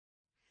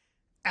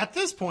At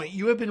this point,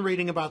 you have been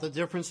reading about the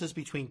differences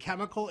between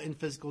chemical and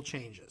physical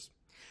changes.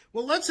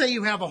 Well, let's say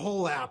you have a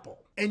whole apple,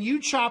 and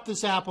you chop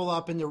this apple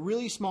up into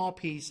really small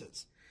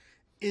pieces.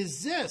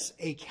 Is this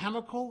a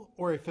chemical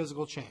or a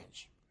physical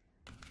change?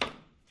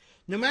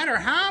 No matter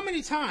how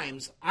many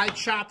times I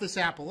chop this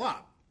apple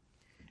up,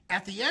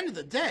 at the end of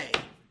the day,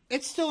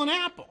 it's still an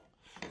apple.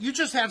 You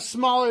just have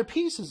smaller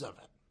pieces of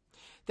it.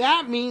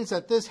 That means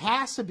that this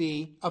has to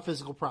be a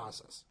physical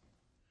process.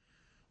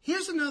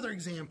 Here's another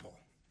example.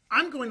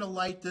 I'm going to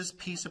light this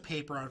piece of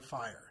paper on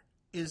fire.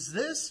 Is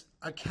this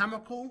a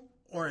chemical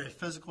or a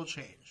physical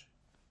change?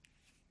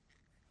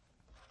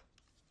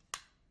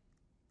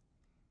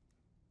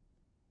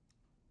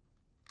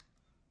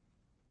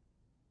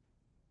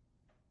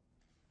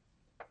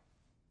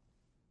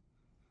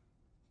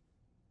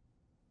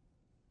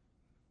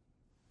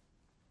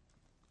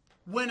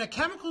 When a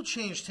chemical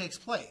change takes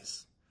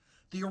place,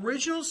 the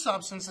original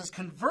substance is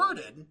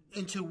converted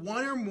into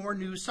one or more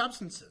new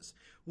substances,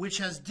 which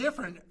has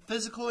different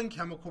physical and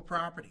chemical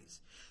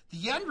properties.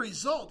 The end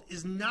result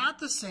is not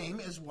the same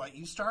as what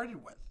you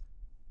started with.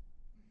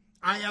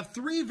 I have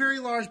three very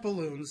large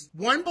balloons.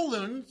 One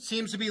balloon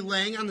seems to be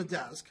laying on the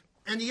desk,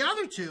 and the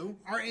other two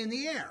are in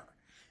the air.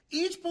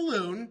 Each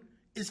balloon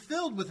is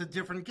filled with a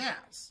different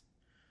gas.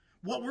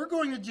 What we're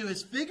going to do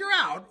is figure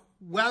out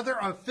whether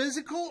a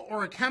physical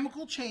or a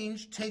chemical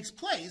change takes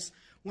place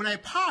when I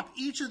pop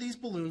each of these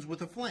balloons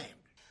with a flame.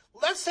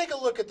 Let's take a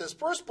look at this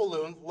first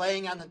balloon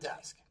laying on the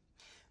desk.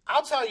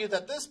 I'll tell you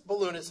that this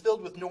balloon is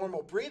filled with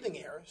normal breathing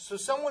air, so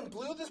someone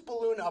blew this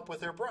balloon up with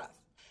their breath.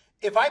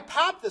 If I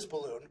pop this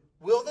balloon,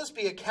 will this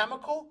be a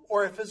chemical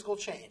or a physical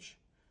change?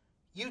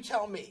 You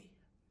tell me.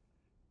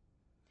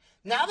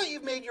 Now that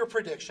you've made your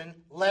prediction,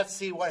 let's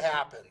see what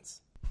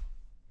happens.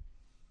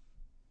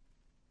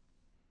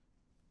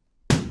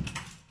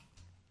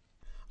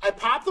 I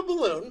popped the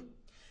balloon,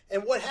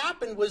 and what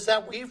happened was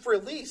that we've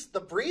released the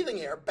breathing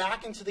air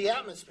back into the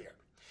atmosphere.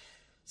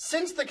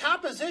 Since the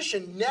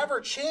composition never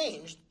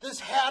changed, this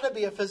had to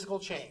be a physical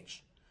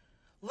change.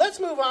 Let's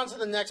move on to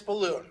the next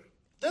balloon.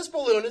 This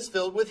balloon is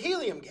filled with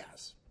helium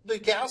gas. The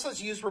gas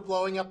is used for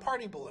blowing up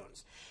party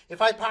balloons.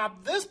 If I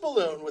pop this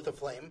balloon with a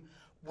flame,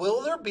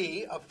 will there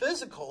be a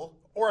physical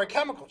or a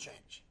chemical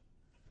change?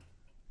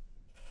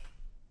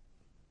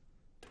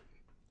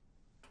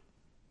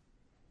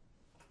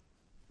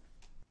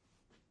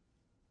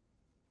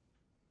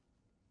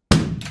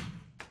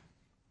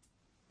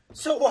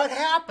 So what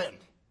happened?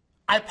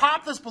 I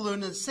popped this balloon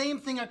and the same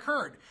thing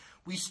occurred.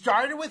 We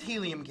started with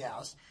helium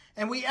gas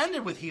and we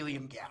ended with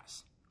helium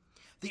gas.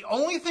 The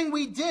only thing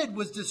we did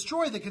was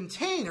destroy the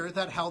container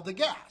that held the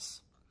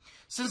gas.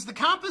 Since the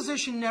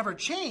composition never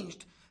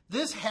changed,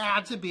 this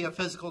had to be a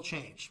physical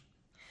change.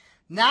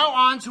 Now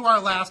on to our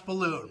last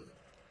balloon.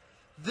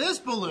 This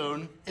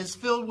balloon is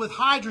filled with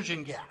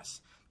hydrogen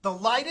gas, the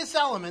lightest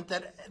element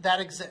that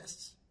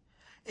exists.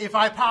 If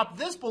I pop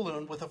this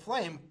balloon with a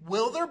flame,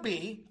 will there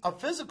be a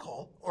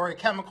physical or a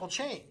chemical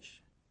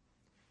change?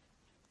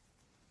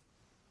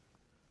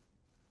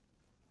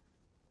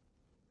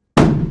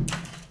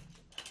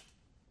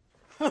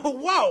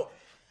 Whoa!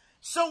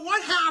 So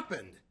what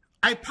happened?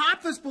 I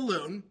popped this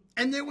balloon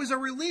and there was a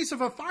release of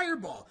a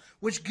fireball,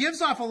 which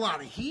gives off a lot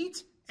of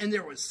heat and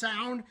there was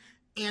sound.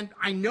 And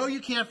I know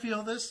you can't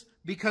feel this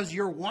because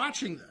you're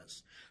watching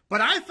this, but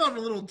I felt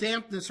a little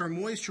dampness or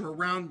moisture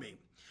around me.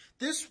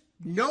 This,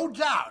 no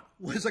doubt,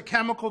 was a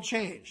chemical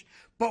change.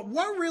 But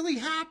what really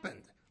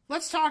happened?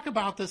 Let's talk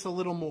about this a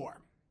little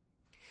more.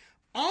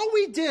 All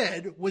we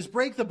did was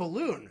break the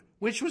balloon,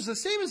 which was the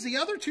same as the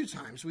other two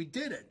times we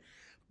did it.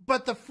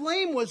 But the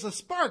flame was the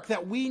spark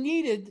that we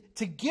needed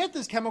to get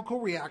this chemical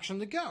reaction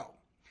to go.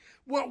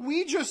 What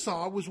we just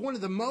saw was one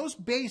of the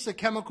most basic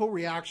chemical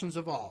reactions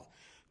of all.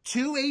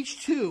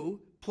 2H2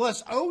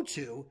 plus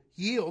O2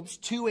 yields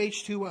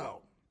 2H2O.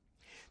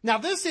 Now,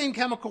 this same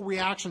chemical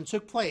reaction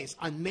took place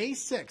on May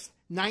 6,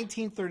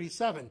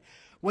 1937,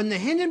 when the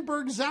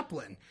Hindenburg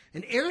Zeppelin,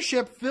 an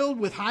airship filled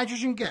with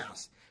hydrogen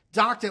gas,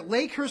 docked at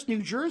Lakehurst,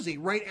 New Jersey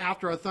right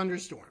after a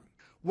thunderstorm.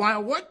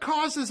 While what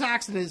caused this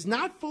accident is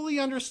not fully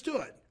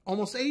understood,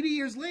 almost 80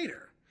 years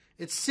later,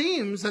 it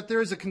seems that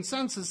there is a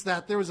consensus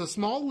that there was a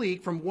small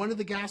leak from one of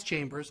the gas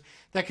chambers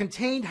that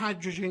contained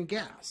hydrogen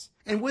gas.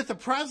 And with the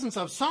presence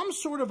of some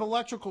sort of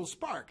electrical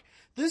spark,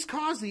 this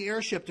caused the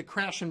airship to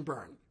crash and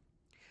burn.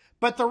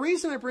 But the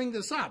reason I bring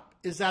this up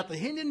is that the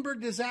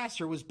Hindenburg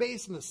disaster was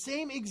based on the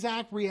same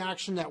exact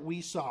reaction that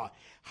we saw.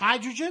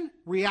 Hydrogen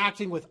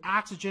reacting with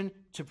oxygen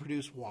to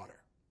produce water.